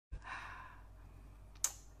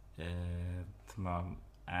ថ្ម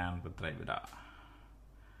អានបត្រៃបដក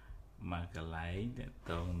មកកន្លែងត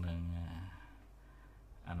តងនឹង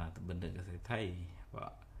អាណត្តិបណ្ឌិតកសិដ្ឋីបា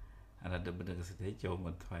ទអាណត្តិបណ្ឌិតកសិដ្ឋីចូលម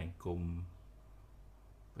កថ្វាយគុំ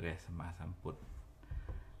ព្រះសម្មាសម្ពុទ្ធ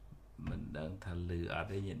មិនដឹងថាលឺអត់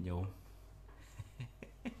ទេញាតិញោម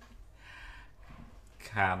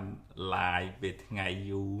ខានឡាយពេលថ្ងៃ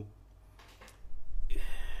យូរ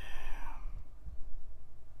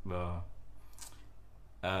បាទ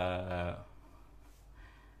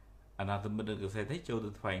អាណត្តិបណ្ឌិតកសិដ្ឋីចូលទៅ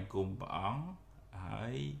ថ្វាយគុំព្រះអង្គហើ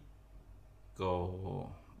យក៏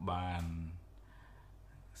បាន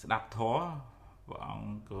ស្ដាប់ធម៌ព្រះអង្គ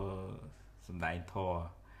ក៏សម្ដែងធម៌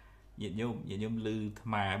ញាតិញោមឮថ្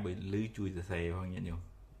មបើឮជួយសរសេរផងញាតិញោម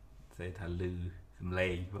សរសេរថាឮសំឡេ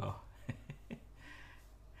ងបង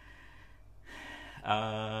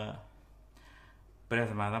ព្រះ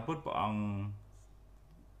សម្មាសម្ពុទ្ធព្រះអង្គ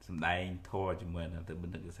សម្ដែងធម៌ជាមួយនឹងទៅប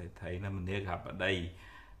ណ្ឌិតកសិដ្ឋីនៅមនីកបដី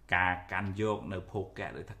ការកាន់យកនៅភោគៈ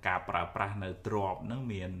ឬថាការប្រើប្រាស់នៅទ្រព្យហ្នឹង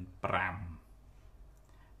មាន5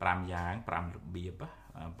យ៉ាង5របៀបព្រះ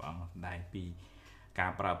អង្គសម្ដែងពីកា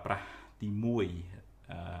រប្រើប្រាស់ទី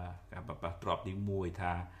1ការប្រើប្រាស់ទ្រព្យទី1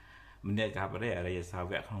ថាមនីកបដីអរិយសា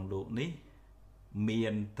វកក្នុងលោកនេះមា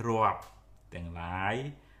នទ្រព្យទាំងឡាយ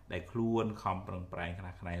ដែលខ្លួនខំប្រឹងប្រែងខ្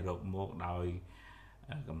លះរកមកដោយ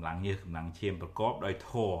កម្លាំងញើសកម្លាំងឈាមប្រកបដោយ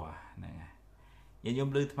ធម៌ហ្នឹងហើយញាតិញោម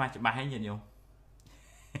ឮថ្មច្បាស់ហើយញាតិញោម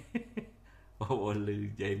អូឮនិ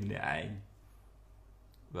យាយម្នាក់ឯង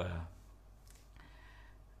បាទ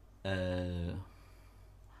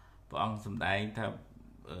ព្រះអង្គសម្ដែងថា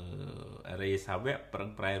អរិយសាវកប្រឹង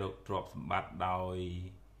ប្រែងរកទ្រព្យសម្បត្តិដោយ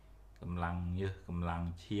កម្លាំងញើសកម្លាំង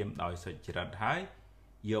ឈាមដោយសុចរិតហើយ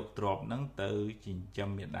យកទ្រព្យហ្នឹងទៅចិញ្ចឹម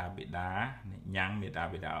មេដាបេដាញ៉ាំងមេដា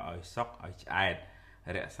បេដាឲ្យសុខឲ្យឆ្អែត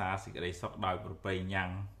រក្សាសេចក្តីសុខដោយប្រពៃញ៉ាំង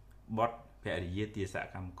បុត្រភរិយាទាស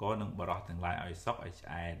កម្មករនិងបរិសទាំងឡាយឲ្យសុខឲ្យឆ្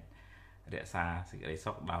អែតរក្សាសេចក្តី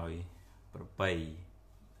សុខដោយប្រពៃ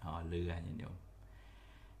លឺហ្នឹងញោម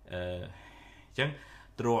អញ្ចឹង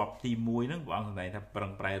ទ្រព្យទី1ហ្នឹងព្រះអង្គសម្ដែងថាប្រឹ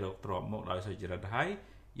ងប្រែងរកទ្រព្យមកដោយសុចរិតហើយ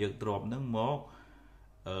យកទ្រព្យហ្នឹងមក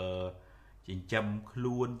ចិញ្ចឹមខ្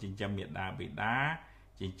លួនចិញ្ចឹមមេដាបេដា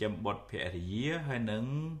ចិញ្ចឹមបុត្រភរិយាហើយនឹង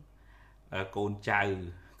កូនចៅ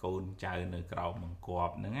នៅក្រោមបង្គា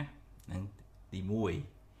ប់ហ្នឹងហ្នឹងទី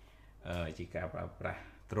1ជាការប្រើប្រាស់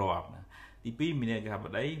ទ្រព្យទី2មានកប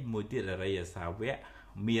ដីមួយទៀតអរិយសាវក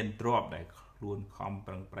មានទ្រព្យដែលខ្លួនខំ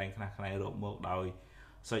ប្រឹងប្រែងខ្លះរកមកដោយ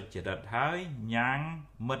សុចរិតហើយញ៉ាំង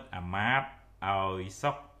មិត្តអាមាត្យឲ្យ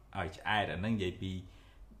សុខឲ្យឆ្អែតអាហ្នឹងនិយាយពី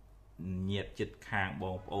ញាតិចិត្តខាងប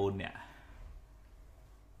ងប្អូនអ្នក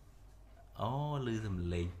ឮសំ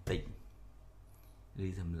ឡេងតិចឮ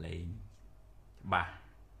សំឡេងច្បាស់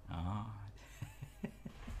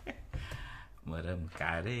មើលមិន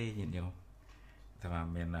កើតទេញាតិញោមថា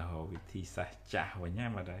មានវិធីសាស្ត្រចាស់វិញហ្នឹង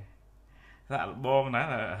បាទតែអាល់បងណា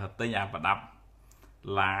ទិញអាប្រដាប់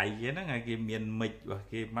ឡាយគេហ្នឹងគេមានមិចរបស់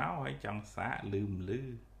គេមកហើយចង់សាកលឺ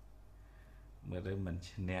មើលទៅមិន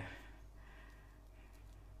ឈ្នះ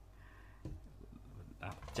ប្រ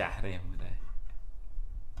ដាប់ចាស់ទេមើលទៅ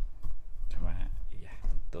ច្បាស់យ៉ា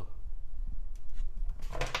ទោះ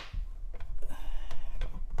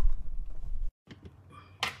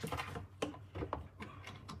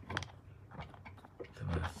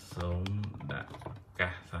សូមដាក់កា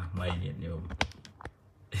សសាថ្មីញាតិញោម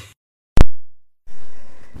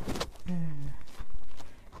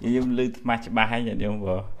ខ្ញុំឮថ្មច្បាស់ហើយញាតិញោមប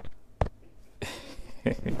ង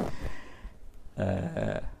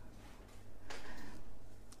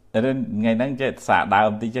ថ្ងៃហ្នឹងចេះសាកដើ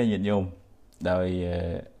មតិចចេះញាតិញោមដោយ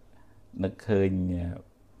នឹកឃើញ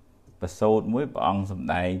ប្រសូតមួយព្រះអង្គសម្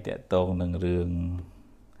ដែងតាក់ទងនឹងរឿង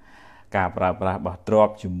ការប្រើប្រាស់របស់ទ្រ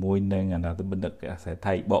ព្យជាមួយនឹងអាណត្តិបណ្ឌិតកសិដ្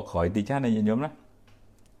ឋីបកក្រោយតិចណាញាតិញោមណា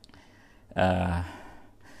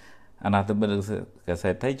អាណត្តិបណ្ឌិតកសិ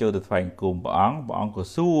ដ្ឋីចូលទៅថ្វាយគុំព្រះអង្គក៏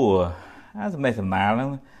សួរសម្ដែងសំណាលហ្នឹង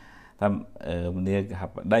ថាមនីក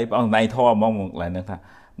បដីព្រះអង្គសម្ដែងធម៌ហ្មងកន្លែងហ្នឹងថា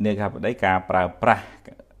មនីកបដីការប្រើប្រាស់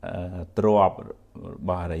ទ្រព្យរប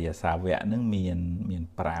ស់អរិយសាវកហ្នឹងមាន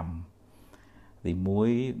5ទី1ម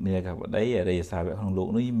នីកបដីអរិយសាវកក្នុងលោក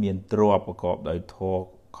នេះមានទ្រព្យប្រកបដោយធម៌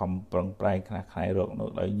ខំប្រឹងប្រែងខ្លះរកនៅ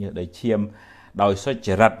ដោយញើសដោយឈាមដោយសុច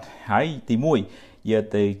រិតហើយទី1យក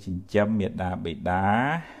ទៅចិញ្ចឹមមេដាបេដា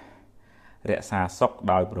រក្សាសុខ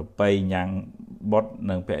ដោយប្រពៃញ៉ាំងបុត្រ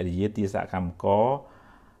និងភរិយាទាសកម្មករ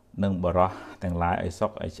និងបរិសទាំងឡាយឲ្យសុ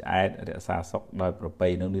ខឲ្យឆ្អែតរក្សាសុខដោយប្រពៃ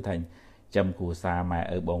នឹងនេះថាចំគ្រួសារម៉ែ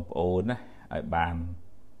ឪបងប្អូនណាឲ្យ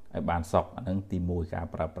បានសុខអានឹងទី1ការ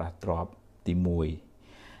ប្រើប្រាស់ទ្រព្យទី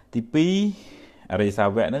1ទី2អរិយសា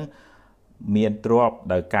វកនឹងមានទ្រព្យ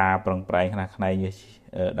ដោយការប្រឹងប្រែងខ្លះ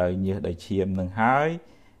ដោយញើសដោយឈាមនឹងហើយ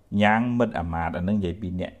ញ៉ាំងមិត្តអាម៉ាតអានឹងនិយាយពី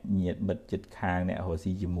អ្នកញាតិមិត្តចិត្តខាងអ្នករស់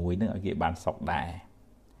ស៊ីជាមួយនឹងឲ្យគេបានសុខដែរ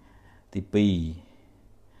ទី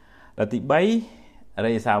2ដល់ទី3អ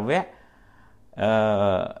រិយសាវក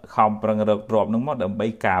ខំប្រឹងរកទ្រព្យនឹងមកដើម្បី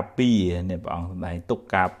ការពារនេះព្រះអង្គសម្ដែងទុក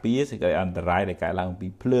ការពារសេចក្តីអន្តរាយដែលកើតឡើងពី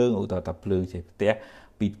ភ្លើងឧទាហរណ៍ថាភ្លើងចេះផ្ទះ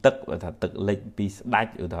ពីទឹកថាទឹកលិចពីស្ដា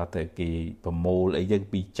ច់ឧទាហរណ៍ទៅគេប្រមូលអីចឹង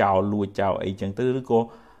ពីចោលលួចចោលអីចឹងទៅឬក៏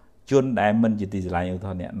ជនដែលមិនជាទីស្រឡាញ់ឧទា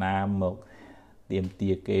ហរណ៍អ្នកណាមកទៀមទា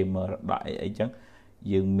គេមរតកអីចឹង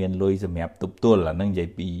យើងមានលុយសម្រាប់ទប់ទល់អានឹងនិយាយ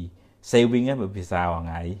ពី saving ហ្នឹងភាសាថ្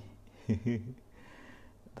ងៃ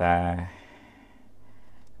តែ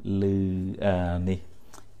ឬនេះ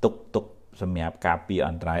ទុកសម្រាប់ការពារអ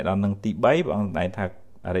ន្តរាយដល់នឹងទី3ព្រះអង្គសម្ដែងថា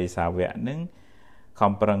អរិយសាវកនឹង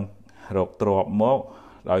ខំប្រឹងរកទ្រព្យមក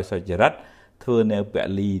ដោយសុចរិតធ្វើនៅព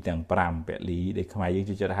លីទាំង5ពលីដែលខ្មែរយើង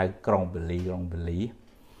ជួយចិត្តហៅក្រុងពលី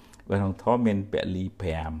បើក្នុងធម៌មានពលី5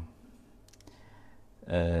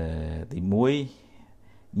ទី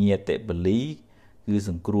1ញាតិពលីគឺស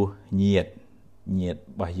ង្គ្រោះញាតិរ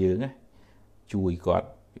បស់យើងជួយគាត់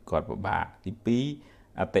ពិបាកទី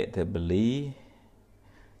2អតិថិពលី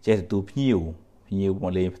ចេះទទួលភ្ញៀវម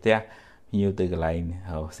កលេងផ្ទះភ្ញៀវទៅកន្លែង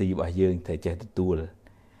ស៊ីរបស់យើងតែចេះទទួល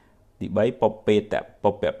ទី3ពព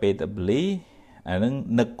ពេតពលីអានឹង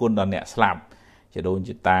នឹកគុណដល់អ្នកស្លាប់ជាដូន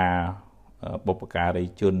ជាតាបុព្វការី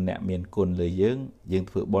ជនអ្នកមានគុណលើយើង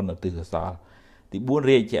ធ្វើបុណ្យឧទ្ទិសកុសលទី4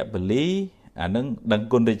រាជពលីអានឹងដឹង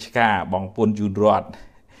គុណរាជការបងពុនជូនរដ្ឋ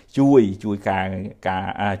ជួយការ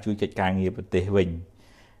ជួយកិច្ចការងារប្រទេសវិញ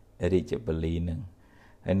រាជពលីនឹង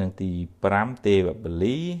ហើយនឹងទី5ទេវព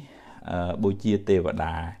លីបូជាទេវ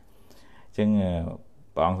តាអញ្ចឹង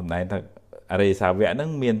ព្រះអង្គសម្ដែងថាអរិយសាវកនឹង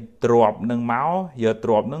មានទ្រព្យនឹងមកយកទ្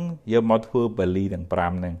រព្យនឹងយកមកធ្វើពលីទាំង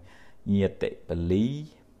5ហ្នឹងញាតិពលី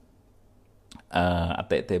អ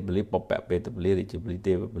តិថិពលីពពពេតពលីរាជពលី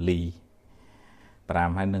ទេវពលី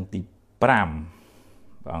5ហើយនឹងទី5ព្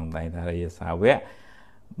រះអង្គសម្ដែងថាអរិយសាវក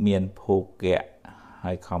មានភោគៈ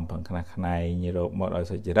ហើយខំប្រឹងខ្នះខ្នែងរកមកដោយ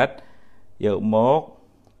សុចរិតយកមក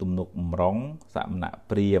ទំនុកបំរុងសមណ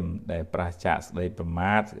ព្រាហ្មណ៍ដែលប្រាសចាកស្ដីប្រ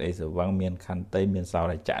មាទស្ដីស្រវឹងមានខន្តីមានសោ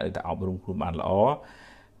រចៈឬតែអប់រំខ្លួនបានល្អ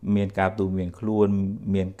មានការទូមានខ្លួន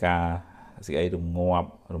មានការសេចក្ដីរងាប់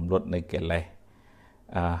រំលត់នៃកិលេស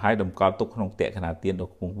ហើយតម្កល់ទុកក្នុងតក្កណាទានដ៏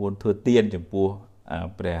ខ្ពង់ខ្ពស់ធ្វើទានចំពោះ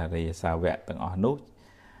ព្រះអរិយសាវកទាំងអស់នោះ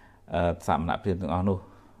សមណព្រាហ្មណ៍ទាំងអស់នោះ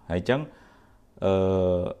ហើយអញ្ចឹង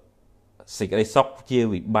សេចក្ដីសុខជា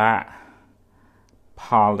វិបាកផ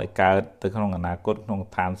លដែលកើតទៅក្នុងអនាគតក្នុង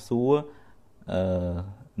ឋានសួគ៌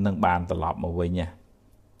នឹងបានត្រឡប់មកវិញ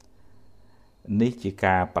នេះជា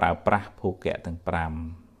ការប្រើប្រាស់ភោគៈទាំង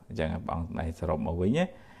5អញ្ចឹងបងស្ដីសរុបមកវិញអ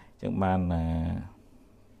ញ្ចឹងបាន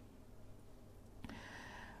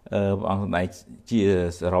ព្រះអង្គស្ដីជា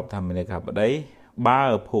សរុបថាមានការបដីបើ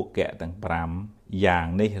ភោគៈទាំង5យ៉ាង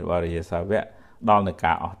នេះរបស់អរិយសាវកដល់នៅ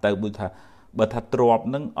ការអស់ទៅបើថាទ្រប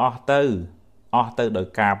នឹងអស់ទៅដោយ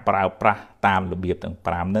ការប្រើប្រាស់តាមរបៀបទាំង5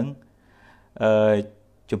ហ្នឹង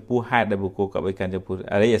ចំពោះហេតុដែលបុគ្គលក៏បីកាន់ចំពោះ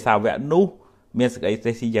អរិយសាវកនោះមានសេចក្តី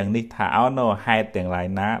ទេសយ៉ាងនេះថាអោនៅហេតុទាំងឡាយ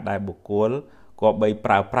ណាដែលបុគ្គលក៏បី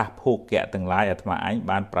ប្រើប្រាស់ភោគៈទាំងឡាយអាត្មាអញ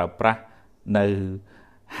បានប្រើប្រាស់នៅ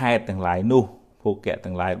ហេតុទាំងឡាយនោះភោគៈ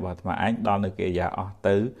ទាំងឡាយរបស់អាត្មាអញដល់នៅកិរិយាអស់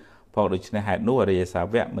ទៅផងដូច្នេះហេតុនោះអរិយសា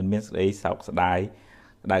វកមិនមានសេចក្តីសោកស្ដាយ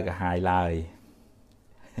ក្តៅក្រហាយឡើយ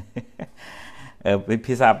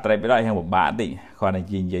ភាសាប្រែពីដល់យ៉ាងពិបាកតិចគ្រាន់តែ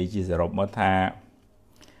និយាយជាសរុបមកថា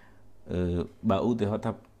បើឧទាហរណ៍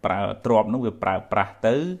ថាប្រើទ្របនោះវាប្រើប្រាស់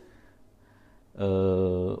ទៅ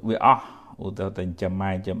វាអស់ឧទាហរណ៍តែចិញ្ចឹម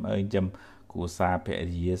ម៉ែចិញ្ចឹមអើចិញ្ចឹមគ្រួសារភ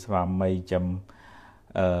រិយាស្វាមីចិញ្ចឹម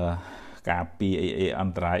ការពារអីអ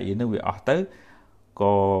ន្តរាយអីនោះវាអស់ទៅ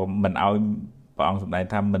ក៏មិនឲ្យព្រះអង្គសម្ដែង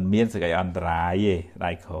ថាមិនមានសេចក្តីអន្តរាយទេ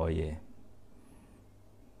ដៃក្រោយទេ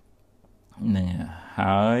ហ្នឹង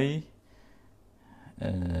ហើយ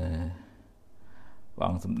ព្រះ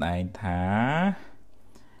អង្គសម្ដែងថា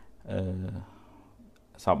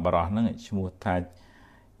សពបរោះហ្នឹងឈ្មោះថា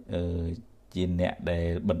ជាអ្នកដែល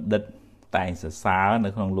បណ្ឌិតតែងសរសើរនៅ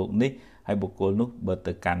ក្នុងលោកនេះហើយបុគ្គលនោះបើ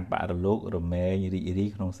ទៅកាន់បរលោករមែងរីករាយ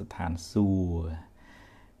ក្នុងស្ថានសួ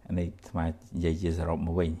គ៌នេះស្មើនិយាយជាសរុបម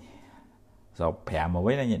កវិញសរុប5មក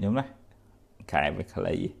វិញណាញាតិញោមណាខែវាខ្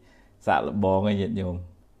លីសាក់លបងឯញាតិញោម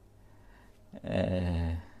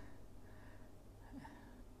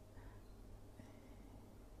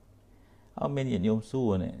មានញាតិញោមសួ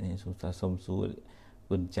រនេះសុំសួរ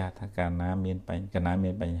គុណចាស់ថាកាលណាមានប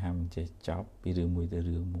ញ្ហាមិនចេះចប់ពីរឿងមួយទៅ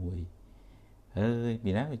រឿងមួយហើយ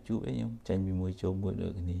ពីណាទៅជួបអីញោមចាញ់ពីមួយចូលមួយដូ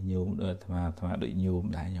ចគ្នាញោមដូចអាត្មាដូចញោម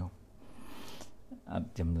ដែរញោមអត់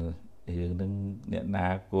យើងនឹងអ្នកណា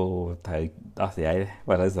គួរត្រូវដោះស្រាយ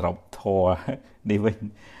បើទៅសរុបធរនេះវិញ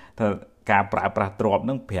ថាការប្រើប្រាស់ទ្រព្យ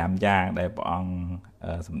នឹង5យ៉ាងដែលព្រះអង្គ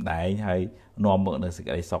សម្ដែងហើយនាំមកនៅសេច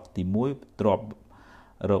ក្តីសុខទី1ទ្រព្យ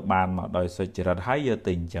រកបានមកដោយសុចរិតហើយយក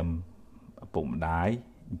ទៅចិញ្ចឹមឪពុកម្ដាយ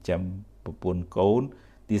ចិញ្ចឹមប្រពន្ធកូន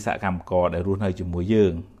ទីសកម្មករដែលរស់នៅជាមួយយើ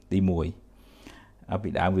ងទី1ពី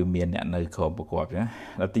ដើមវាមានអ្នកនៅក្រោមប្រកបចឹង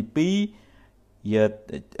ដល់ទី2យក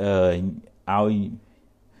ឲ្យ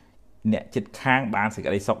អ្នកចិត្តខាងបានសេច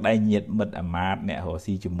ក្តីសុខដែរញាតិមិត្តអាមាត្យអ្នករស់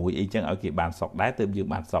ស៊ីជាមួយអីចឹងឲ្យគេបានសុខដែរទើបយើង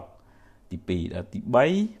បានសុខទី2ដល់ទី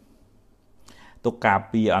3ទុកការ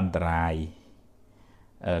ពារអន្តរាយ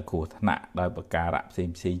គ្រោះថ្នាក់ដោយប្រការៈផ្សេង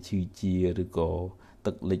ឈឺជាឬក៏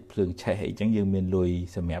ទឹកលិចភ្លើងឆេះអីចឹងយើងមានលុយ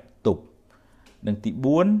សម្រាប់ទប់និងទី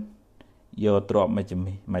4យកទ្រព្យមួយ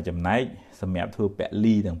ចំណែកសម្រាប់ធ្វើព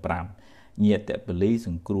លីទាំង5ញាតិពលីស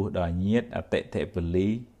ង្គ្រោះដល់ញាតិអតិថិពលី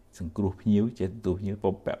សង្គ្រោះភ្ញៀវចេះទទួលភ្ញៀវពុ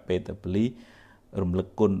ពពេតពលីរំលឹក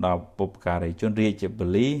គុណដល់ពុព្វការីជនរាជព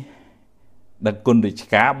លីដឹកគុណរាជ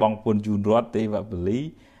ការបងពុនជូនរដ្ឋទេវពលី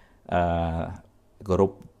គោរ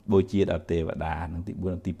ពបូជាដល់ទេវតានិងទី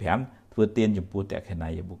4និងទី5ធ្វើទានចំពោះតក្កិណី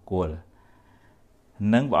បុគ្គល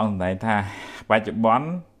នឹងព្រះអង្គសម្ដែងថាបច្ចុប្បន្ន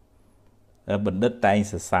បណ្ឌិតតែង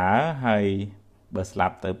សរសើរហើយបើស្លា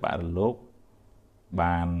ប់ទៅបរលោក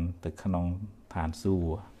បានទៅក្នុងឋានសួ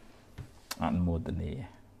គ៌អនុមោទនា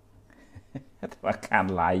ថាខាន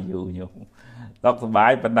ឡាយយូរញោមតកសបា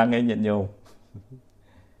យប៉ុណ្ណឹងឯងញាតិញោម